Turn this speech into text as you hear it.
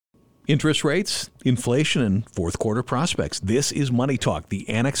Interest rates, inflation, and fourth quarter prospects. This is Money Talk, the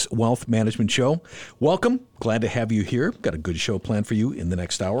Annex Wealth Management Show. Welcome. Glad to have you here. Got a good show planned for you in the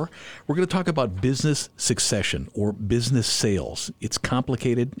next hour. We're going to talk about business succession or business sales. It's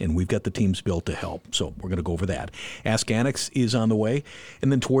complicated, and we've got the teams built to help. So we're going to go over that. Ask Annex is on the way.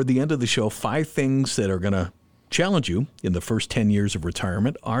 And then toward the end of the show, 5 things that are going to challenge you in the first 10 years of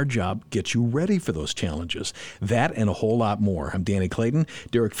retirement. Our job gets you ready for those challenges. That and a whole lot more. I'm Danny Clayton.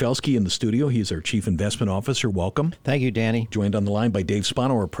 Derek Felsky in the studio. He's our Chief Investment Officer. Welcome. Thank you, Danny. Joined on the line by Dave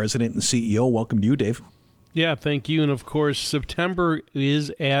Spano, our President and CEO. Welcome to you, Dave. Yeah, thank you. And of course, September is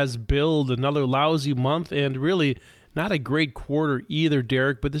as billed, another lousy month, and really not a great quarter either,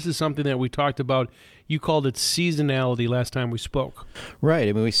 Derek, but this is something that we talked about. You called it seasonality last time we spoke. Right.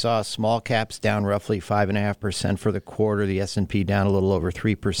 I mean, we saw small caps down roughly 5.5% for the quarter, the S&P down a little over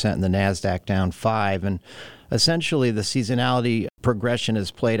 3%, and the NASDAQ down 5%. And essentially, the seasonality progression has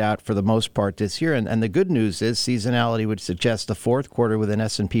played out for the most part this year. And the good news is seasonality would suggest the fourth quarter with an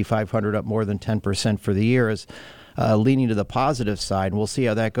S&P 500 up more than 10% for the year is leaning to the positive side. And we'll see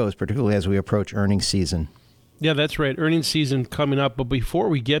how that goes, particularly as we approach earnings season. Yeah, that's right. Earnings season coming up. But before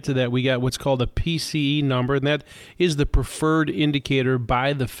we get to that, we got what's called a PCE number, and that is the preferred indicator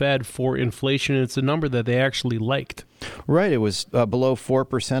by the Fed for inflation. It's a number that they actually liked. Right. It was below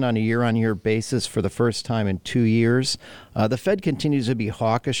 4% on a year-on-year basis for the first time in 2 years. The Fed continues to be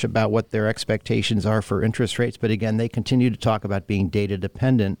hawkish about what their expectations are for interest rates, but again, they continue to talk about being data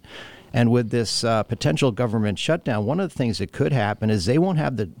dependent. And with this potential government shutdown, one of the things that could happen is they won't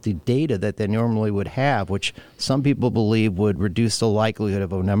have the data that they normally would have, which some people believe would reduce the likelihood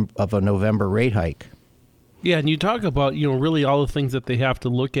of a November rate hike. Yeah, and you talk about, really all the things that they have to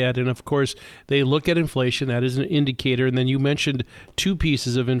look at. And of course, they look at inflation. That is an indicator. And then you mentioned 2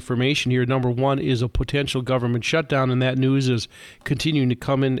 pieces of information here. Number one is a potential government shutdown, and that news is continuing to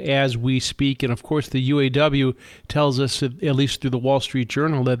come in as we speak. And of course, the UAW tells us, at least through the Wall Street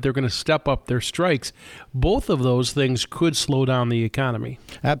Journal, that they're going to step up their strikes. Both of those things could slow down the economy.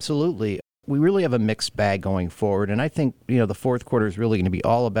 Absolutely. We really have a mixed bag going forward, and I think the fourth quarter is really going to be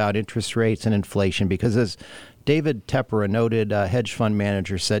all about interest rates and inflation because, as David Tepper, a noted hedge fund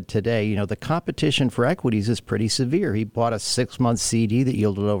manager, said today, the competition for equities is pretty severe. He bought a 6-month CD that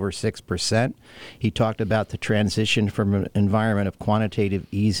yielded over 6%. He talked about the transition from an environment of quantitative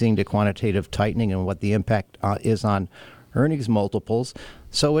easing to quantitative tightening and what the impact is on earnings multiples.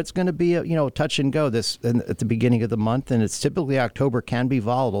 So it's going to be a touch and go at the beginning of the month, and it's typically October can be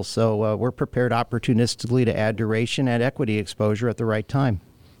volatile. So we're prepared opportunistically to add duration and equity exposure at the right time.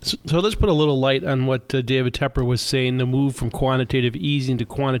 So let's put a little light on what David Tepper was saying, the move from quantitative easing to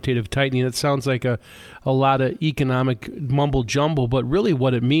quantitative tightening. It sounds like a lot of economic mumble jumble, but really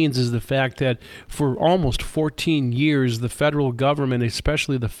what it means is the fact that for almost 14 years, the federal government,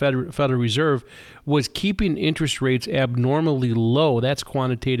 especially the Federal Reserve, was keeping interest rates abnormally low. That's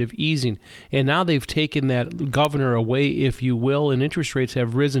quantitative easing. And now they've taken that governor away, if you will, and interest rates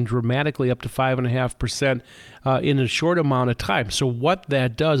have risen dramatically up to 5.5% in a short amount of time. So what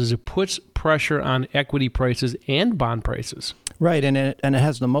that does is it puts pressure on equity prices and bond prices. Right, and it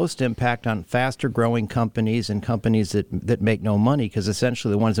has the most impact on faster growing companies and companies that make no money, because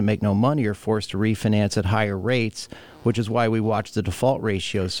essentially the ones that make no money are forced to refinance at higher rates, which is why we watch the default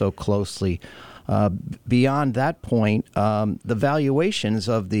ratio so closely. Beyond that point, the valuations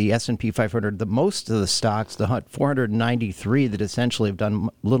of the S&P 500, most of the stocks, the 493 that essentially have done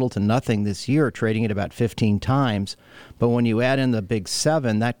little to nothing this year, are trading at about 15 times. But when you add in the big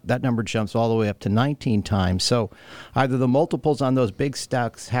 7, that number jumps all the way up to 19 times. So either the multiples on those big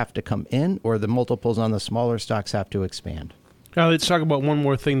stocks have to come in, or the multiples on the smaller stocks have to expand. Now, let's talk about one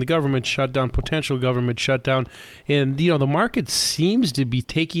more thing, the government shutdown, potential government shutdown. And, the market seems to be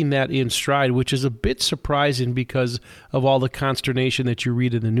taking that in stride, which is a bit surprising because of all the consternation that you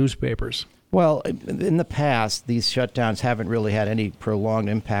read in the newspapers. Well, in the past, these shutdowns haven't really had any prolonged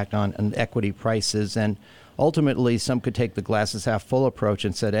impact on equity prices. And ultimately, some could take the glasses half full approach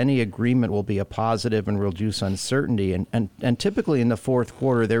and said any agreement will be a positive and reduce uncertainty. And typically in the fourth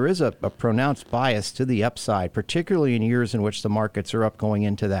quarter, there is a pronounced bias to the upside, particularly in years in which the markets are up going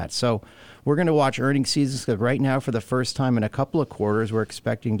into that. So we're going to watch earnings seasons, because right now, for the first time in a couple of quarters, we're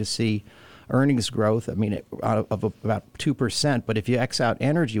expecting to see earnings growth, of about 2%. But if you X out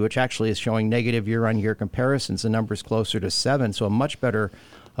energy, which actually is showing negative year-on-year comparisons, the number's closer to 7, so a much better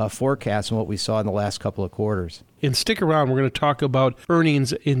forecast than what we saw in the last couple of quarters. And stick around. We're going to talk about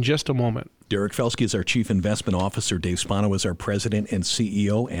earnings in just a moment. Derek Felsky is our Chief Investment Officer. Dave Spano is our President and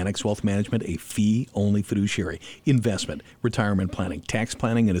CEO. Annex Wealth Management, a fee-only fiduciary. Investment, retirement planning, tax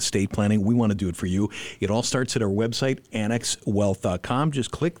planning, and estate planning. We want to do it for you. It all starts at our website, annexwealth.com.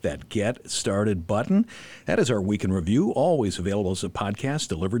 Just click that Get Started button. That is our Week in Review, always available as a podcast,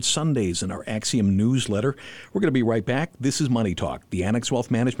 delivered Sundays in our Axiom newsletter. We're going to be right back. This is Money Talk, the Annex Wealth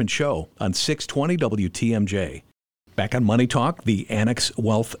Management Show on 620 WTMJ. Back on Money Talk, the Annex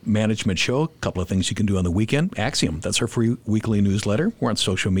Wealth Management Show. A couple of things you can do on the weekend. Axiom, that's our free weekly newsletter. We're on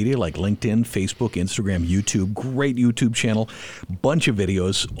social media like LinkedIn, Facebook, Instagram, YouTube. Great YouTube channel. Bunch of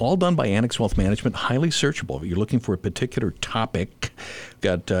videos, all done by Annex Wealth Management. Highly searchable. If you're looking for a particular topic,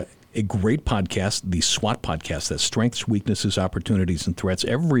 got a great podcast, the SWOT podcast, that's Strengths, Weaknesses, Opportunities, and Threats,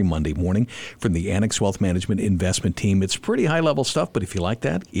 every Monday morning from the Annex Wealth Management investment team. It's pretty high-level stuff, but if you like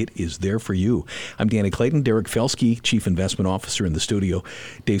that, it is there for you. I'm Danny Clayton, Derek Felsky, Chief Investment Officer in the studio.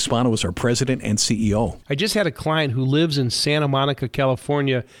 Dave Spano is our President and CEO. I just had a client who lives in Santa Monica,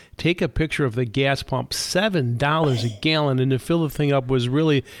 California, take a picture of the gas pump, $7 a gallon, and to fill the thing up was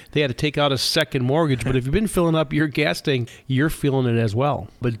really, they had to take out a second mortgage. But if you've been filling up your gas tank, you're feeling it as well.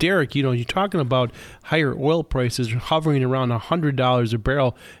 But Derek, you're talking about higher oil prices hovering around $100 a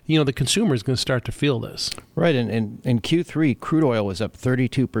barrel. The consumer is going to start to feel this. Right. And in Q3, crude oil was up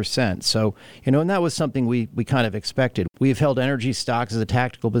 32%. So, and that was something we kind of expected. We've held energy stocks as a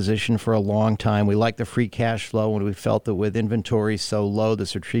tactical position for a long time. We like the free cash flow, and we felt that with inventory so low, the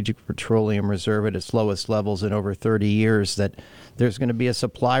Strategic Petroleum Reserve at its lowest levels in over 30 years, that there's going to be a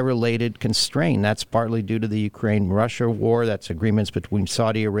supply-related constraint. That's partly due to the Ukraine-Russia war. That's agreements between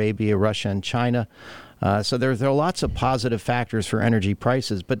Saudi Arabia, Russia, and China. So there are lots of positive factors for energy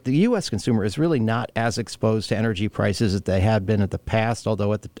prices, but the U.S. consumer is really not as exposed to energy prices as they have been in the past,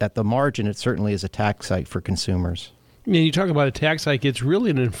 although at the margin, it certainly is a tax hike for consumers. And you talk about a tax hike, it's really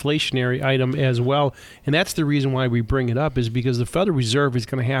an inflationary item as well. And that's the reason why we bring it up, is because the Federal Reserve is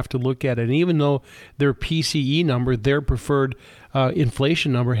going to have to look at it. And even though their PCE number, their preferred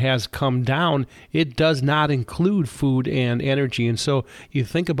inflation number, has come down, it does not include food and energy. And so you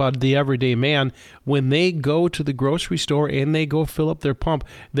think about the everyday man, when they go to the grocery store and they go fill up their pump,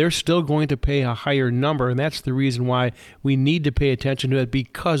 they're still going to pay a higher number. And that's the reason why we need to pay attention to it,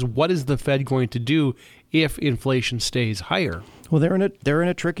 because what is the Fed going to do if inflation stays higher? Well, they're in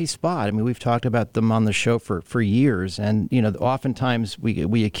a tricky spot. I mean, we've talked about them on the show for years, and oftentimes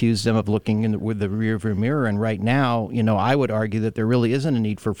we accuse them of looking with the rearview mirror. And right now, I would argue that there really isn't a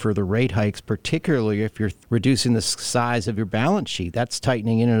need for further rate hikes, particularly if you're reducing the size of your balance sheet. That's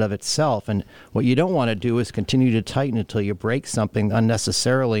tightening in and of itself. And what you don't want to do is continue to tighten until you break something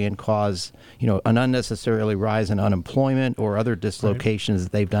unnecessarily and cause an unnecessarily rise in unemployment or other dislocations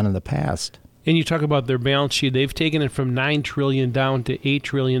that they've done in the past. And you talk about their balance sheet. They've taken it from $9 trillion down to $8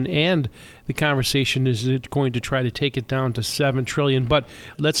 trillion, and the conversation is going to try to take it down to $7 trillion. But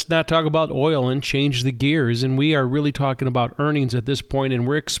let's not talk about oil and change the gears. And we are really talking about earnings at this point, and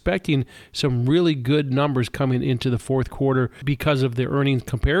we're expecting some really good numbers coming into the fourth quarter because of the earnings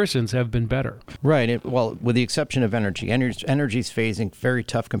comparisons have been better. Right. Well, with the exception of energy. Energy's facing very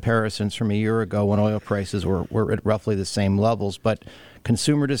tough comparisons from a year ago when oil prices were at roughly the same levels. But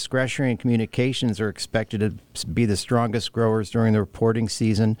consumer discretionary and communications are expected to be the strongest growers during the reporting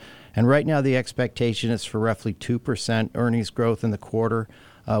season. And right now the expectation is for roughly 2% earnings growth in the quarter.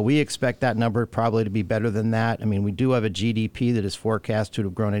 We expect that number probably to be better than that. I mean, we do have a GDP that is forecast to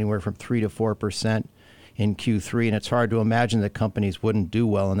have grown anywhere from 3 to 4% in Q3, and it's hard to imagine that companies wouldn't do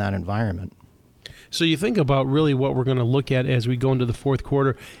well in that environment. So you think about really what we're going to look at as we go into the fourth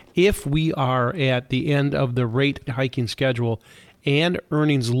quarter. If we are at the end of the rate hiking schedule and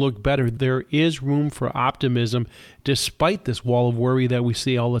earnings look better, there is room for optimism despite this wall of worry that we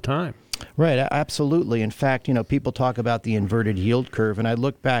see all the time. Right, absolutely. In fact, people talk about the inverted yield curve, and I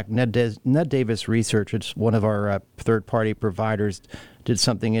look back, Ned Davis Research, it's one of our third-party providers, did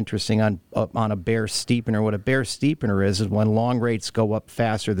something interesting on a bear steepener. What a bear steepener is when long rates go up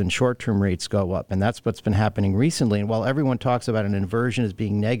faster than short-term rates go up, and that's what's been happening recently. And while everyone talks about an inversion as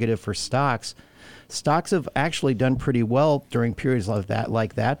being negative for stocks have actually done pretty well during periods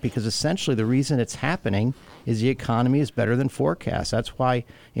like that because essentially the reason it's happening is the economy is better than forecast. That's why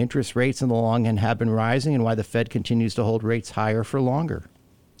interest rates in the long end have been rising and why the Fed continues to hold rates higher for longer.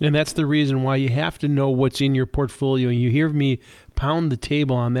 And that's the reason why you have to know what's in your portfolio. And you hear me pound the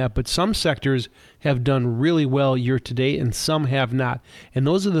table on that, but some sectors have done really well year to date and some have not. And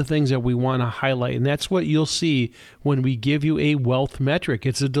those are the things that we want to highlight. And that's what you'll see when we give you a wealth metric.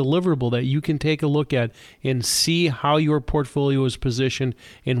 It's a deliverable that you can take a look at and see how your portfolio is positioned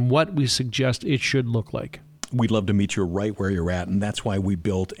and what we suggest it should look like. We'd love to meet you right where you're at, and that's why we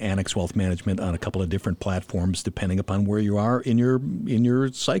built Annex Wealth Management on a couple of different platforms depending upon where you are in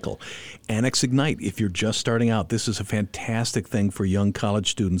your cycle. Annex Ignite, if you're just starting out, this is a fantastic thing for young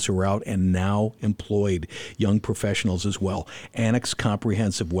college students who are out and now employed, young professionals as well. Annex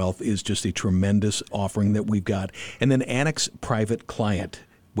Comprehensive Wealth is just a tremendous offering that we've got. And then Annex Private Client.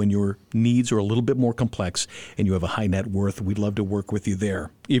 When your needs are a little bit more complex and you have a high net worth, we'd love to work with you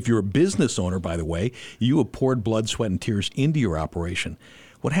there. If you're a business owner, by the way, you have poured blood, sweat, and tears into your operation.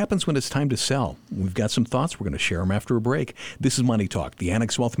 What happens when it's time to sell? We've got some thoughts. We're going to share them after a break. This is Money Talk, the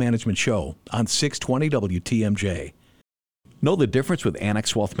Annex Wealth Management Show on 620 WTMJ. Know the difference with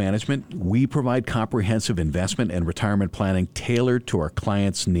Annex Wealth Management? We provide comprehensive investment and retirement planning tailored to our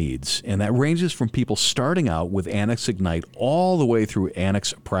clients' needs. And that ranges from people starting out with Annex Ignite all the way through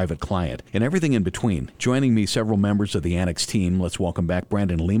Annex Private Client and everything in between. Joining me, several members of the Annex team. Let's welcome back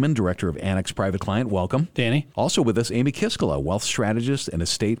Brandon Lehman, Director of Annex Private Client. Welcome. Danny. Also with us, Amy Kiskala, Wealth Strategist and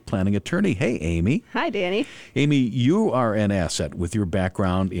Estate Planning Attorney. Hey, Amy. Hi, Danny. Amy, you are an asset with your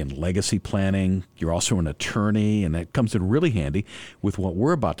background in legacy planning. You're also an attorney, and that comes in really handy with what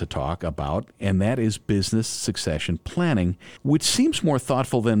we're about to talk about, and that is business succession planning, which seems more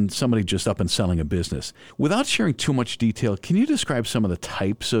thoughtful than somebody just up and selling a business. Without sharing too much detail, can you describe some of the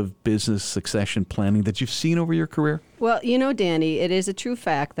types of business succession planning that you've seen over your career? Well, Danny, it is a true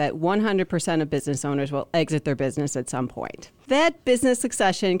fact that 100% of business owners will exit their business at some point. That business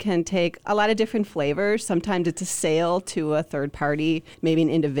succession can take a lot of different flavors. Sometimes it's a sale to a third party, maybe an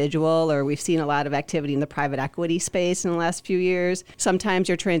individual, or we've seen a lot of activity in the private equity space in the last few years. Sometimes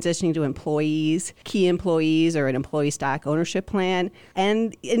you're transitioning to employees, key employees, or an employee stock ownership plan.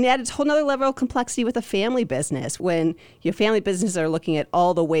 And that it's a whole other level of complexity with a family business when your family businesses are looking at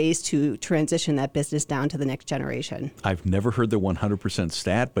all the ways to transition that business down to the next generation. I've never heard the 100%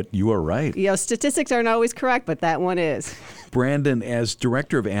 stat, but you are right. Statistics aren't always correct, but that one is. Brandon, as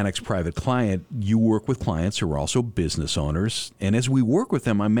Director of Annex Private Client, you work with clients who are also business owners. And as we work with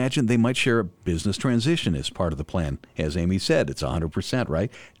them, I imagine they might share a business transition as part of the plan. As Amy said, it's 100%,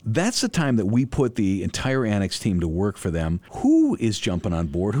 right? That's the time that we put the entire Annex team to work for them. Who is jumping on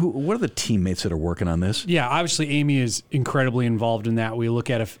board? What are the teammates that are working on this? Yeah, obviously Amy is incredibly involved in that. We look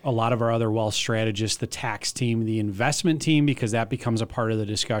at a lot of our other wealth strategists, the tax team, the investment team, because that becomes a part of the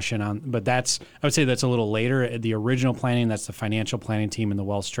discussion on. But I would say that's a little later. The original planning, that's the financial planning team and the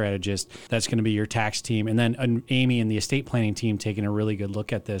wealth strategist. That's going to be your tax team. And then Amy and the estate planning team taking a really good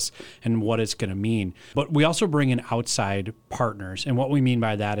look at this and what it's going to mean. But we also bring in outside partners. And what we mean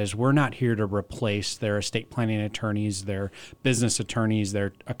by that is we're not here to replace their estate planning attorneys, their business attorneys,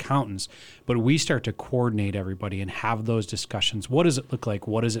 their accountants, but we start to coordinate everybody and have those discussions. What does it look like?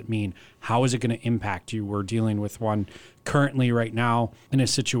 What does it mean? How is it going to impact you? We're dealing with one currently right now in a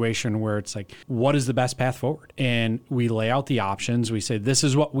situation where it's like, what is the best path forward? And we lay out the options. We say, this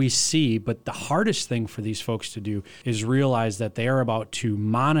is what we see. But the hardest thing for these folks to do is realize that they are about to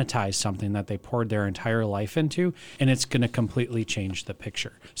monetize something that they poured their entire life into, and it's going to completely change the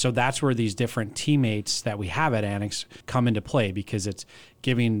picture. So that's where these different teammates that we have at Annex come into play, because it's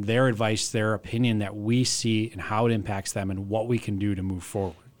giving their advice, their opinion that we see and how it impacts them and what we can do to move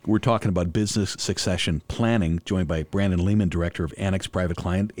forward. We're talking about business succession planning, joined by Brandon Lehman, Director of Annex Private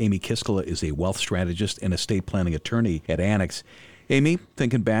Client. Amy Kiskala is a wealth strategist and estate planning attorney at Annex. Amy,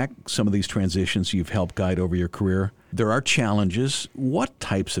 thinking back, some of these transitions you've helped guide over your career, there are challenges. What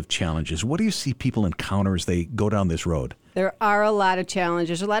types of challenges? What do you see people encounter as they go down this road? There are a lot of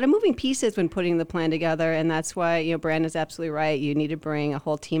challenges, a lot of moving pieces when putting the plan together, and that's why, Brandon's absolutely right. You need to bring a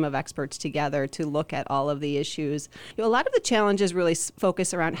whole team of experts together to look at all of the issues. A lot of the challenges really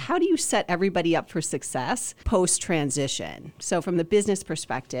focus around how do you set everybody up for success post-transition. So from the business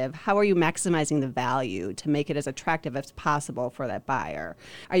perspective, how are you maximizing the value to make it as attractive as possible for that buyer?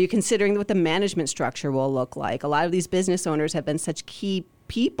 Are you considering what the management structure will look like? A lot of these business owners have been such key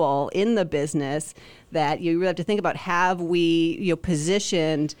people in the business that you really have to think about, have we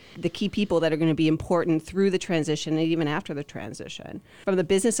positioned the key people that are going to be important through the transition and even after the transition. From the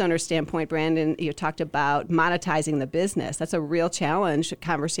business owner standpoint, Brandon, you talked about monetizing the business. That's a real challenge,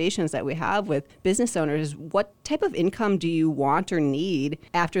 conversations that we have with business owners. What type of income do you want or need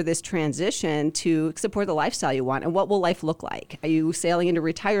after this transition to support the lifestyle you want? And what will life look like? Are you sailing into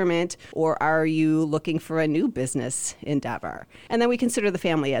retirement, or are you looking for a new business endeavor? And then we consider the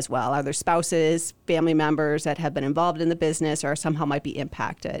family as well. Are there spouses, family members that have been involved in the business or somehow might be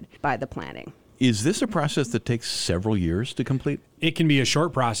impacted by the planning? Is this a process that takes several years to complete? it can be a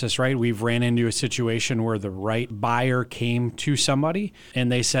short process, right? We've ran into a situation where the right buyer came to somebody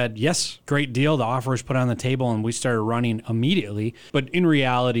and they said, yes, great deal. The offer was put on the table and we started running immediately. But in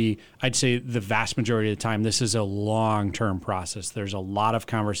reality, I'd say the vast majority of the time, this is a long-term process. There's a lot of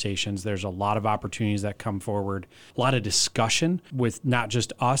conversations. There's a lot of opportunities that come forward, a lot of discussion with not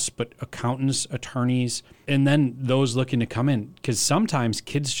just us, but accountants, attorneys, and then those looking to come in. Because sometimes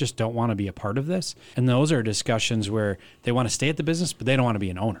kids just don't want to be a part of this. And those are discussions where they want to stay at the business, but they don't want to be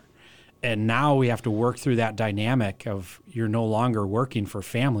an owner. And now we have to work through that dynamic of you're no longer working for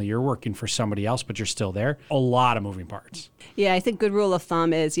family, you're working for somebody else, but you're still there. A lot of moving parts. Yeah, I think good rule of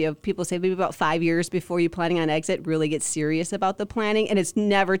thumb is, people say maybe about 5 years before you're planning on exit, really get serious about the planning. And it's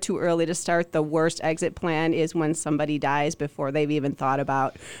never too early to start. The worst exit plan is when somebody dies before they've even thought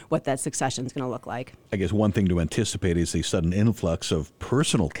about what that succession is going to look like. I guess one thing to anticipate is the sudden influx of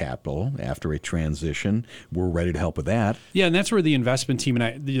personal capital after a transition. We're ready to help with that. Yeah, and that's where the investment team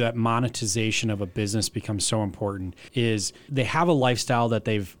and that monetization of a business becomes so important, is they have a lifestyle that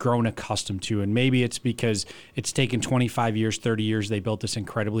they've grown accustomed to. And maybe it's because it's taken 25 years, 30 years, they built this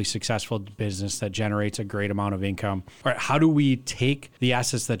incredibly successful business that generates a great amount of income. All right, how do we take the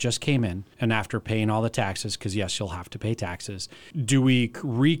assets that just came in, and after paying all the taxes, because yes, you'll have to pay taxes, do we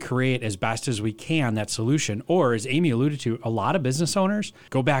recreate as best as we can that solution? Or, as Amy alluded to, a lot of business owners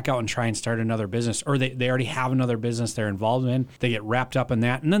go back out and try and start another business, or they already have another business they're involved in. They get wrapped up in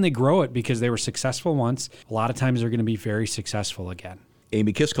that, and then they grow it because they were successful once. A lot of times they're going to be very successful again.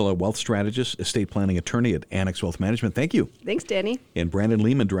 Amy Kiskala, wealth strategist, estate planning attorney at Annex Wealth Management. Thank you. Thanks, Danny. And Brandon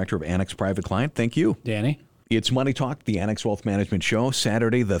Lehman, director of Annex Private Client. Thank you. Danny. It's Money Talk, the Annex Wealth Management Show,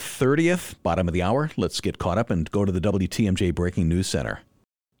 Saturday the 30th, bottom of the hour. Let's get caught up and go to the WTMJ Breaking News Center.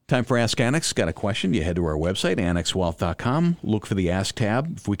 Time for Ask Annex. Got a question? You head to our website, annexwealth.com. Look for the Ask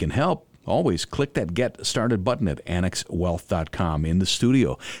tab. If we can help, always click that Get Started button at annexwealth.com. In the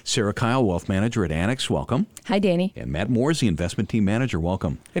studio, Sarah Kyle, Wealth Manager at Annex. Welcome. Hi, Danny. And Matt Moores, the Investment Team Manager.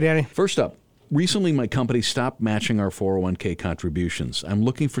 Welcome. Hey, Danny. First up, recently my company stopped matching our 401k contributions. I'm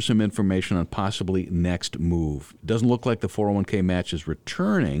looking for some information on possibly next move. Doesn't look like the 401k match is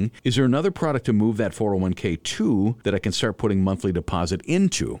returning. Is there another product to move that 401k to that I can start putting monthly deposit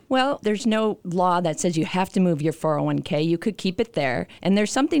into? Well, there's no law that says you have to move your 401k. You could keep it there. And there's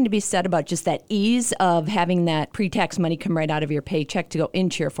something to be said about just that ease of having that pre-tax money come right out of your paycheck to go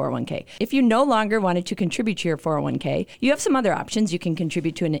into your 401k. If you no longer wanted to contribute to your 401k, you have some other options. You can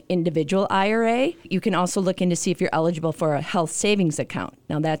contribute to an individual IRA. You can also look in to see if you're eligible for a health savings account.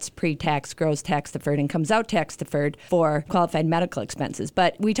 Now that's pre-tax, gross tax deferred, and comes out tax deferred for qualified medical expenses.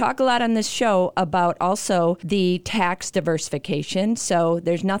 But we talk a lot on this show about also the tax diversification. So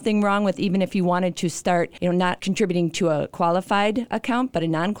there's nothing wrong with, even if you wanted to start, not contributing to a qualified account, but a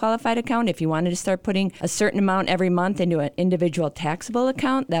non-qualified account. If you wanted to start putting a certain amount every month into an individual taxable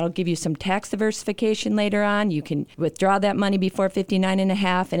account, that'll give you some tax diversification later on. You can withdraw that money before 59 and a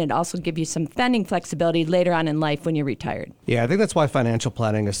half, and it also gives you some spending flexibility later on in life when you're retired. Yeah, I think that's why financial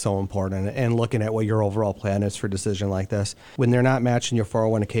planning is so important, and looking at what your overall plan is for a decision like this. When they're not matching your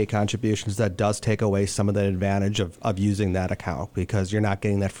 401k contributions, that does take away some of the advantage of using that account, because you're not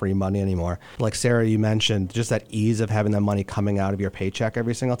getting that free money anymore. Like Sarah, you mentioned, just that ease of having that money coming out of your paycheck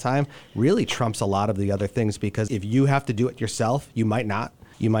every single time really trumps a lot of the other things, because if you have to do it yourself, you might not.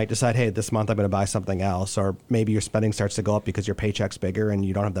 You might decide, hey, this month I'm going to buy something else, or maybe your spending starts to go up because your paycheck's bigger and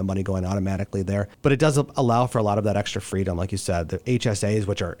you don't have that money going automatically there. But it does allow for a lot of that extra freedom, like you said. The HSAs,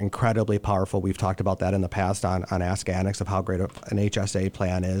 which are incredibly powerful, we've talked about that in the past on Ask Annex, of how great an HSA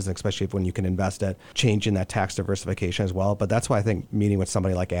plan is, and especially when you can invest it, changing that tax diversification as well. But that's why I think meeting with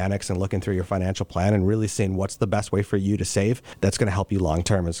somebody like Annex and looking through your financial plan and really seeing what's the best way for you to save, that's going to help you long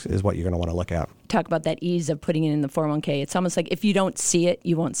term is what you're going to want to look at. Talk about that ease of putting it in the 401k. It's almost like if you don't see it,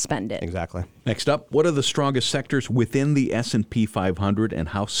 you won't spend it. Exactly. Next up, what are the strongest sectors within the S&P 500 and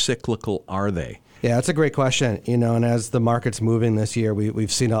how cyclical are they? Yeah, that's a great question. And as the market's moving this year,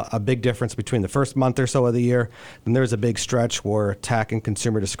 we've seen a big difference between the first month or so of the year. Then there was a big stretch where tech and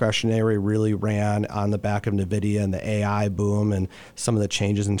consumer discretionary really ran on the back of NVIDIA and the AI boom and some of the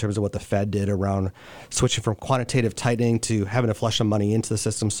changes in terms of what the Fed did around switching from quantitative tightening to having to flush some money into the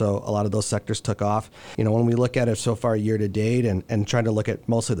system. So a lot of those sectors took off. When we look at it so far year to date and trying to look at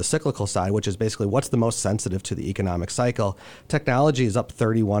mostly the cyclical side, which is basically what's the most sensitive to the economic cycle, technology is up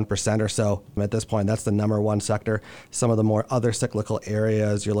 31% or so at this point. That's the number one sector. Some of the more other cyclical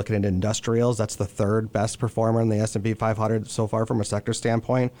areas, you're looking at industrials. That's the third best performer in the S&P 500 so far from a sector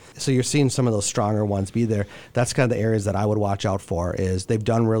standpoint. So you're seeing some of those stronger ones be there. That's kind of the areas that I would watch out for. Is they've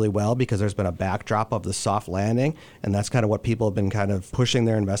done really well because there's been a backdrop of the soft landing, and that's kind of what people have been kind of pushing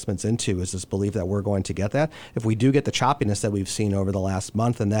their investments into, is this belief that we're going to get that. If we do get the choppiness that we've seen over the last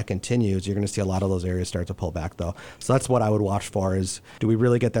month and that continues, you're going to see a lot of those areas start to pull back though. So that's what I would watch for, is do we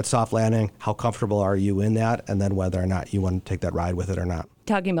really get that soft landing? How comfortable are you in that? And then whether or not you want to take that ride with it or not.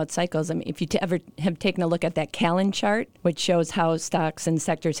 Talking about cycles, I mean, if you ever have taken a look at that Callan chart, which shows how stocks and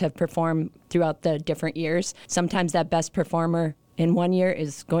sectors have performed throughout the different years, sometimes that best performer in one year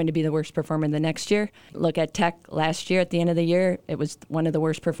is going to be the worst performer the next year. Look at tech last year. At the end of the year, it was one of the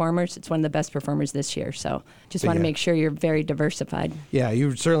worst performers. It's one of the best performers this year. So just want to make sure you're very diversified. Yeah,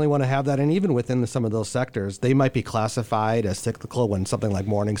 you certainly want to have that. And even within some of those sectors, they might be classified as cyclical when something like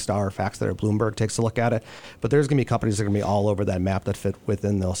Morningstar or FactSet or Bloomberg takes a look at it. But there's going to be companies that are going to be all over that map that fit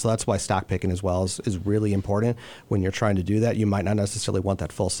within those. So that's why stock picking as well is really important. When you're trying to do that, you might not necessarily want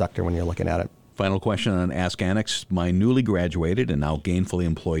that full sector when you're looking at it. Final question on Ask Annex. My newly graduated and now gainfully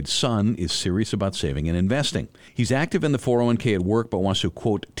employed son is serious about saving and investing. He's active in the 401k at work but wants to,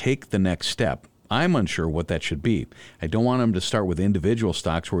 quote, take the next step. I'm unsure what that should be. I don't want him to start with individual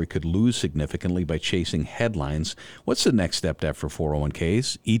stocks where he could lose significantly by chasing headlines. What's the next step for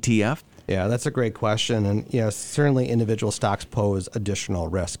 401ks? ETF? Yeah, that's a great question. And yes, certainly individual stocks pose additional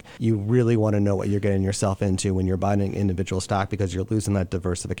risk. You really want to know what you're getting yourself into when you're buying an individual stock, because you're losing that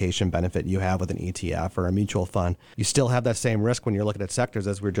diversification benefit you have with an ETF or a mutual fund. You still have that same risk when you're looking at sectors,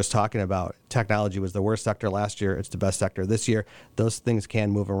 as we were just talking about. Technology was the worst sector last year. It's the best sector this year. Those things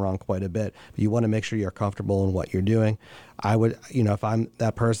can move around quite a bit. But you want to make sure you're comfortable in what you're doing. I would, if I'm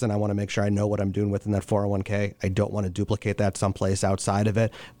that person, I want to make sure I know what I'm doing within that 401k. I don't want to duplicate that someplace outside of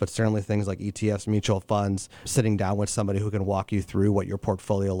it, but certainly things like ETFs, mutual funds, sitting down with somebody who can walk you through what your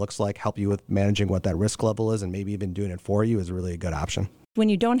portfolio looks like, help you with managing what that risk level is, and maybe even doing it for you is really a good option. When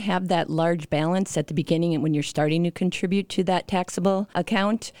you don't have that large balance at the beginning and when you're starting to contribute to that taxable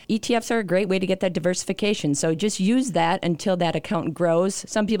account, ETFs are a great way to get that diversification. So just use that until that account grows.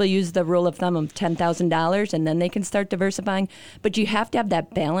 Some people use the rule of thumb of $10,000 and then they can start diversifying. But you have to have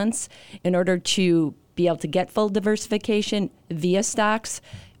that balance in order to be able to get full diversification via stocks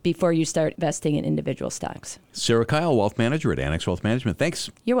before you start investing in individual stocks. Sarah Kyle, Wealth Manager at Annex Wealth Management.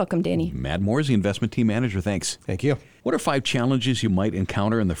 Thanks. You're welcome, Danny. Matt Morsey, Investment Team Manager. Thanks. Thank you. What are 5 challenges you might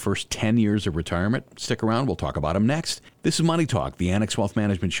encounter in the first 10 years of retirement? Stick around. We'll talk about them next. This is Money Talk, the Annex Wealth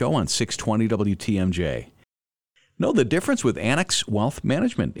Management Show on 620 WTMJ. Know the difference with Annex Wealth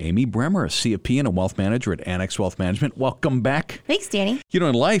Management. Amy Bremer, a CFP and a wealth manager at Annex Wealth Management. Welcome back. Thanks, Danny.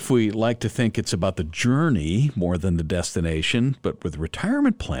 In life, we like to think it's about the journey more than the destination. But with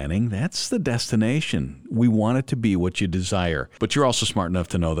retirement planning, that's the destination. We want it to be what you desire. But you're also smart enough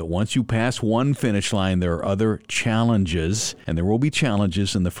to know that once you pass one finish line, there are other challenges. And there will be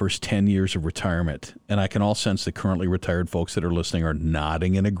challenges in the first 10 years of retirement. And I can all sense the currently retired folks that are listening are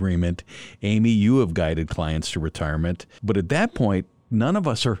nodding in agreement. Amy, you have guided clients to retirement. But at that point, none of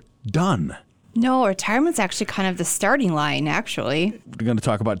us are done. No, retirement's actually kind of the starting line, actually. We're going to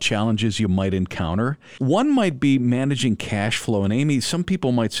talk about challenges you might encounter. One might be managing cash flow. And Amy, some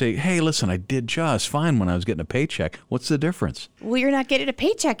people might say, hey, listen, I did just fine when I was getting a paycheck. What's the difference? Well, you're not getting a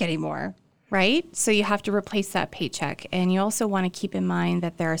paycheck anymore, right? So you have to replace that paycheck. And you also want to keep in mind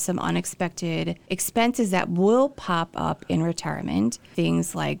that there are some unexpected expenses that will pop up in retirement.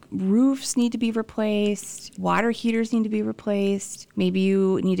 Things like roofs need to be replaced, water heaters need to be replaced, maybe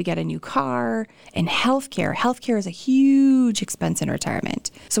you need to get a new car, and healthcare. Healthcare is a huge expense in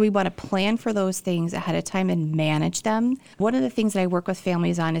retirement. So we want to plan for those things ahead of time and manage them. One of the things that I work with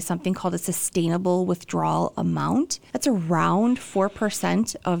families on is something called a sustainable withdrawal amount. That's around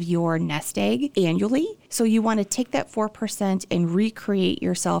 4% of your nest egg annually. So you want to take that 4% and recreate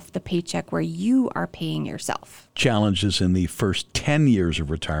yourself the paycheck where you are paying yourself. Challenges in the first 10 years of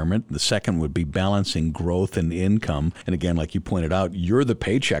retirement. The second would be balancing growth and income. And again, like you pointed out, you're the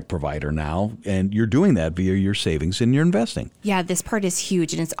paycheck provider now, and you're doing that via your savings and your investing. Yeah, this part is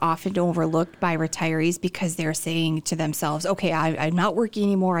huge, and it's often overlooked by retirees because they're saying to themselves, okay, I'm not working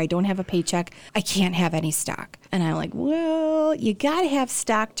anymore. I don't have a paycheck. I can't have any stock. And I'm like, well, you got to have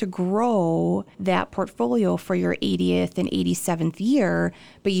stock to grow that portfolio for your 80th and 87th year,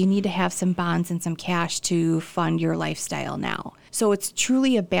 but you need to have some bonds and some cash to fund your lifestyle now. So it's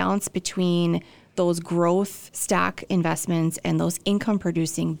truly a balance between those growth stock investments and those income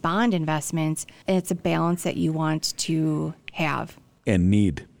producing bond investments. And it's a balance that you want to have. And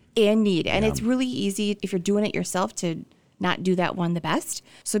need. And it's really easy if you're doing it yourself to not do that one the best.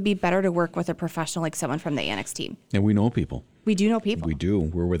 So it'd be better to work with a professional like someone from the Annex team. And we know people. We do know people. We do.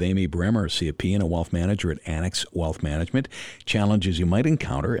 We're with Amy Bremer, CFP and a wealth manager at Annex Wealth Management. Challenges you might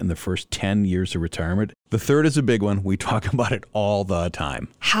encounter in the first 10 years of retirement. The third is a big one. We talk about it all the time.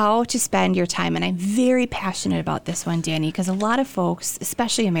 How to spend your time. And I'm very passionate about this one, Danny, because a lot of folks,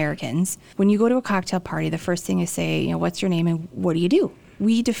 especially Americans, when you go to a cocktail party, the first thing is say, what's your name and what do you do?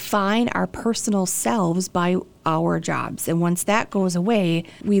 We define our personal selves by our jobs. And once that goes away,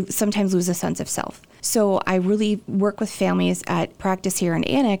 we sometimes lose a sense of self. So I really work with families at practice here in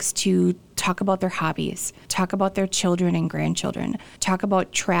Annex to talk about their hobbies, talk about their children and grandchildren, talk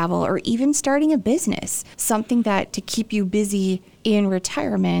about travel, or even starting a business, something that to keep you busy in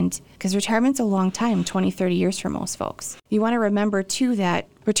retirement, because retirement's a long time, 20, 30 years for most folks. You want to remember, too, that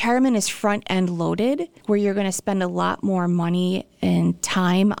retirement is front-end loaded, where you're going to spend a lot more money and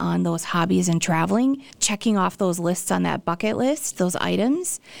time on those hobbies and traveling, checking off those lists on that bucket list, those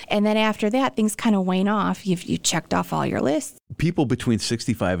items. And then after that, things kind of wane off. You checked off all your lists. People between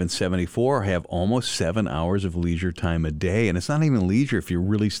 65 and 74 have almost 7 hours of leisure time a day. And it's not even leisure if you're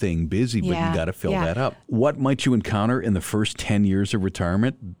really staying busy, but you got to fill that up. What might you encounter in the first 10 years of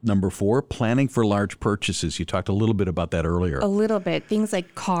retirement? Number 4, planning for large purchases. You talked a little bit about that earlier. A little bit. Things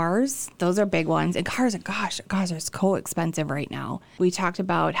like cars, those are big ones. And cars are so expensive right now. We talked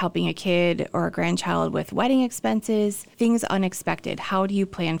about helping a kid or a grandchild with wedding expenses, things unexpected. How do you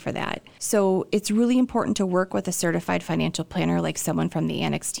plan for that? So it's really important to work with a certified financial planner like someone from the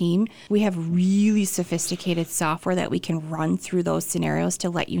Annex team. We have really sophisticated software that we can run through those scenarios to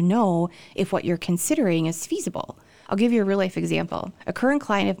let you know if what you're considering is feasible. I'll give you a real life example. A current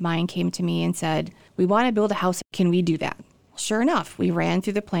client of mine came to me and said, we want to build a house. Can we do that? Sure enough, we ran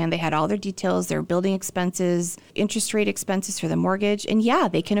through the plan. They had all their details, their building expenses, interest rate expenses for the mortgage. And yeah,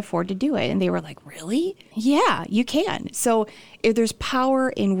 they can afford to do it. And they were like, really? Yeah, you can. So if there's power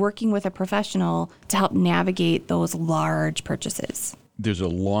in working with a professional to help navigate those large purchases. There's a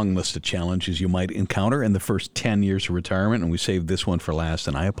long list of challenges you might encounter in the first 10 years of retirement, and we saved this one for last,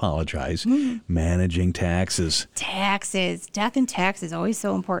 and I apologize. Managing taxes. Taxes. Death and taxes, always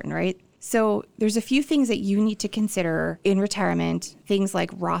so important, right? So there's a few things that you need to consider in retirement, things like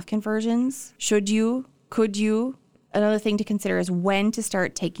Roth conversions. Should you? Could you? Another thing to consider is when to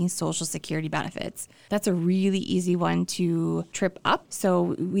start taking Social Security benefits. That's a really easy one to trip up.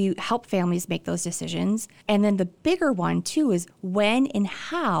 So we help families make those decisions. And then the bigger one, too, is when and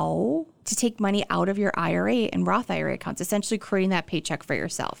how to take money out of your IRA and Roth IRA accounts, essentially creating that paycheck for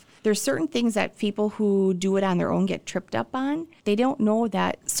yourself. There's certain things that people who do it on their own get tripped up on. They don't know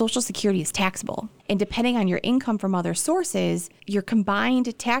that Social Security is taxable. And depending on your income from other sources, your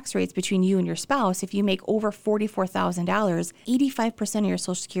combined tax rates between you and your spouse, if you make over $44,000, 85% of your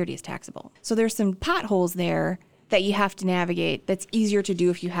Social Security is taxable. So there's some potholes there that you have to navigate that's easier to do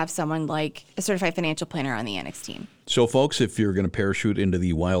if you have someone like a certified financial planner on the Annex team. So, folks, if you're going to parachute into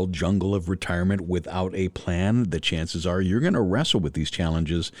the wild jungle of retirement without a plan, the chances are you're going to wrestle with these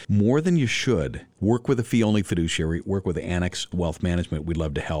challenges more than you should. Work with a fee-only fiduciary. Work with Annex Wealth Management. We'd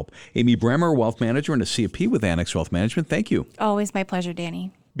love to help. Amy Bremer, Wealth Manager and a CFP with Annex Wealth Management. Thank you. Always my pleasure,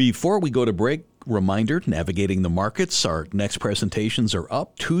 Danny. Before we go to break, reminder, navigating the markets. Our next presentations are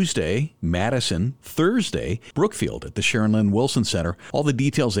up Tuesday, Madison, Thursday, Brookfield at the Sharon Lynn Wilson Center. All the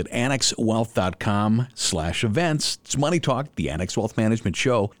details at annexwealth.com/events. It's Money Talk, the Annex Wealth Management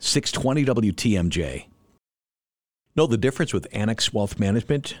Show, 620 WTMJ. Know the difference with Annex Wealth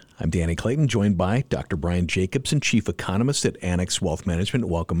Management? I'm Danny Clayton, joined by Dr. Brian Jacobson, Chief Economist at Annex Wealth Management.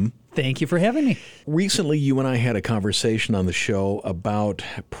 Welcome. Thank you for having me. Recently, you and I had a conversation on the show about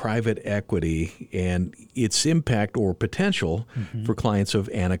private equity and its impact or potential for clients of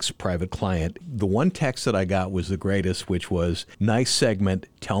Annex Private Client. The one text that I got was the greatest, which was, nice segment,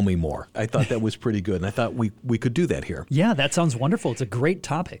 tell me more. I thought that was pretty good, and I thought we could do that here. Yeah, that sounds wonderful. It's a great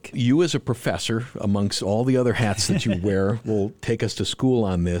topic. You as a professor, amongst all the other hats that you wear, will take us to school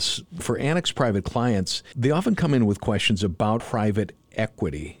on this. For Annex Private Clients, they often come in with questions about private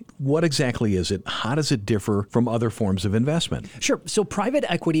equity. What exactly is it? How does it differ from other forms of investment? Sure. So private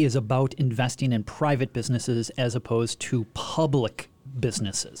equity is about investing in private businesses as opposed to public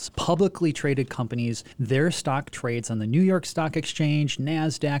businesses. Publicly traded companies, their stock trades on the New York Stock Exchange,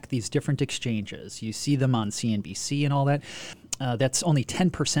 NASDAQ, these different exchanges. You see them on CNBC and all that. That's only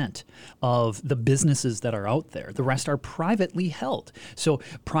 10% of the businesses that are out there. The rest are privately held. So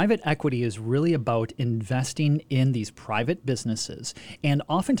private equity is really about investing in these private businesses. And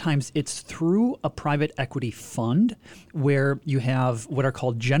oftentimes it's through a private equity fund where you have what are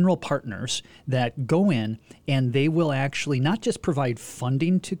called general partners that go in and they will actually not just provide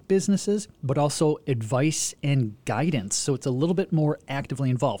funding to businesses, but also advice and guidance. So it's a little bit more actively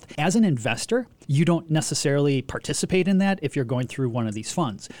involved. As an investor, you don't necessarily participate in that if you're going through one of these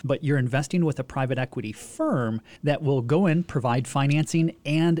funds, but you're investing with a private equity firm that will go in, provide financing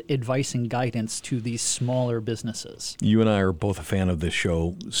and advice and guidance to these smaller businesses. You and I are both a fan of this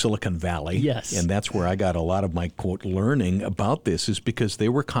show, Silicon Valley. Yes. And that's where I got a lot of my, quote, learning about this, is because they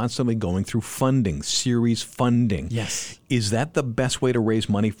were constantly going through funding, series funding. Yes. Is that the best way to raise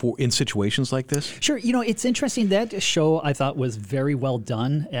money for in situations like this? Sure. It's interesting. That show I thought was very well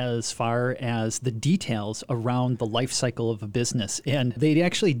done as far as the details around the life cycle of a business. And they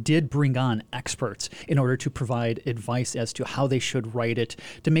actually did bring on experts in order to provide advice as to how they should write it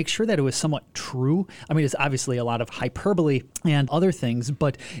to make sure that it was somewhat true. I mean, it's obviously a lot of hyperbole and other things,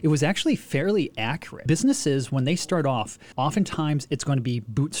 but it was actually fairly accurate. Businesses, when they start off, oftentimes it's going to be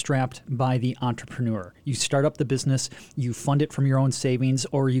bootstrapped by the entrepreneur. You start up the business, you fund it from your own savings,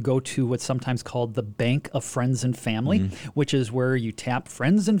 or you go to what's sometimes called the bank of friends and family, which is where you tap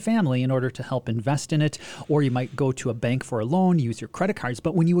friends and family in order to help invest in it, or you might go to a bank for a loan, use your credit cards.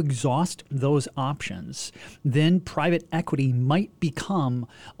 But when you exhaust those options, then private equity might become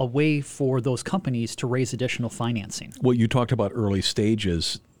a way for those companies to raise additional financing. Well, you talked about early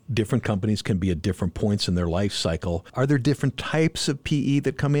stages. Different companies can be at different points in their life cycle. Are there different types of PE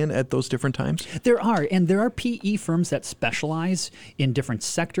that come in at those different times? There are, and there are PE firms that specialize in different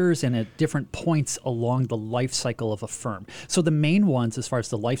sectors and at different points along the life cycle of a firm. So the main ones, as far as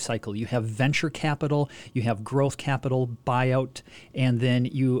the life cycle, you have venture capital, you have growth capital, buyout, and then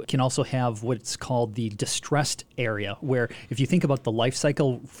you can also have what's called the distressed area, where if you think about the life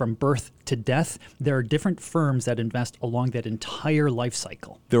cycle from birth to death, there are different firms that invest along that entire life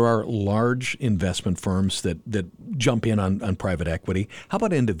cycle. There are large investment firms that jump in on private equity. How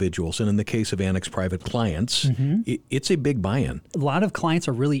about individuals? And in the case of Annex Private Clients, it's a big buy-in. A lot of clients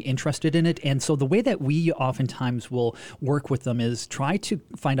are really interested in it. And so the way that we oftentimes will work with them is try to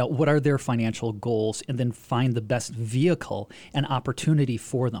find out what are their financial goals and then find the best vehicle and opportunity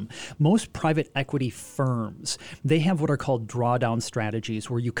for them. Most private equity firms, they have what are called drawdown strategies,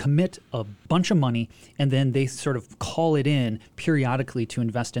 where you commit a bunch of money and then they sort of call it in periodically to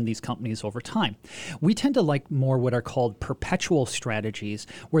invest in these companies over time. We tend to like more what are called perpetual strategies,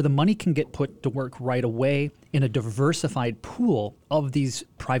 where the money can get put to work right away in a diversified pool of these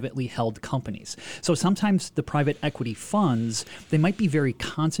privately held companies. So sometimes the private equity funds, they might be very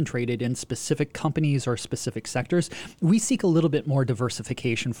concentrated in specific companies or specific sectors. We seek a little bit more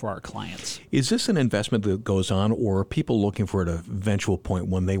diversification for our clients. Is this an investment that goes on, or are people looking for an eventual point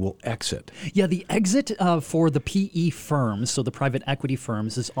when they will exit? Yeah, the exit for the PE firms, so the private equity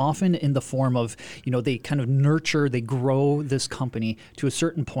firms, is often in the form of, they kind of nurture, they grow this company to a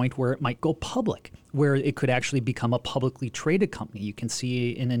certain point where it might go public, where it could actually become a publicly traded company. You can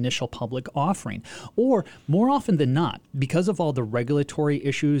see an initial public offering. Or more often than not, because of all the regulatory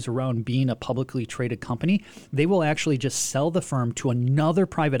issues around being a publicly traded company, they will actually just sell the firm to another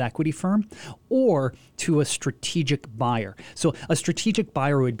private equity firm or to a strategic buyer. So a strategic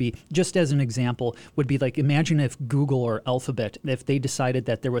buyer would be, just as an example, would be like, imagine if Google or Alphabet, if they decided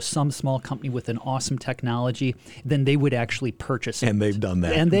that there was some small company with an awesome technology, then they would actually purchase it. And they've done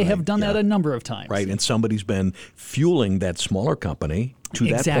that. And they have done that a number of times. Right, and somebody's been fueling that smaller company to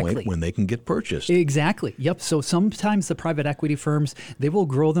that point when they can get purchased. Exactly. Yep. So sometimes the private equity firms, they will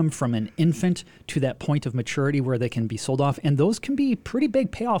grow them from an infant to that point of maturity where they can be sold off. And those can be pretty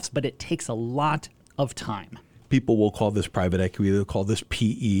big payoffs, but it takes a lot of time. People will call this private equity, they'll call this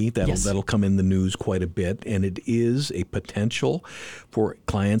PE. That'll come in the news quite a bit. And it is a potential for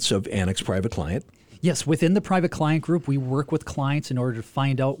clients of Annex Private Client. Yes, within the private client group, we work with clients in order to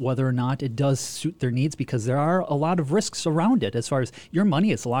find out whether or not it does suit their needs, because there are a lot of risks around it as far as your money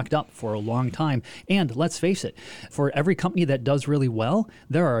is locked up for a long time. And let's face it, for every company that does really well,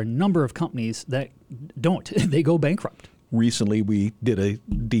 there are a number of companies that don't. They go bankrupt. Recently, we did a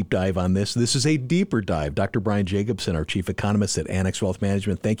deep dive on this. This is a deeper dive. Dr. Brian Jacobson, our chief economist at Annex Wealth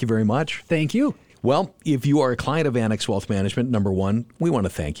Management, thank you very much. Thank you. Well, if you are a client of Annex Wealth Management, number one, we want to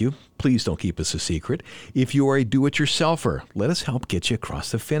thank you. Please don't keep us a secret. If you are a do-it-yourselfer, let us help get you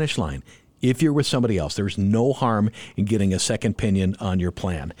across the finish line. If you're with somebody else, there's no harm in getting a second opinion on your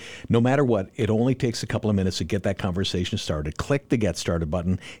plan. No matter what, it only takes a couple of minutes to get that conversation started. Click the Get Started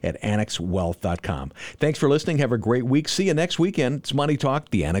button at annexwealth.com. Thanks for listening. Have a great week. See you next weekend. It's Money Talk,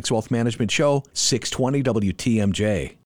 the Annex Wealth Management Show, 620 WTMJ.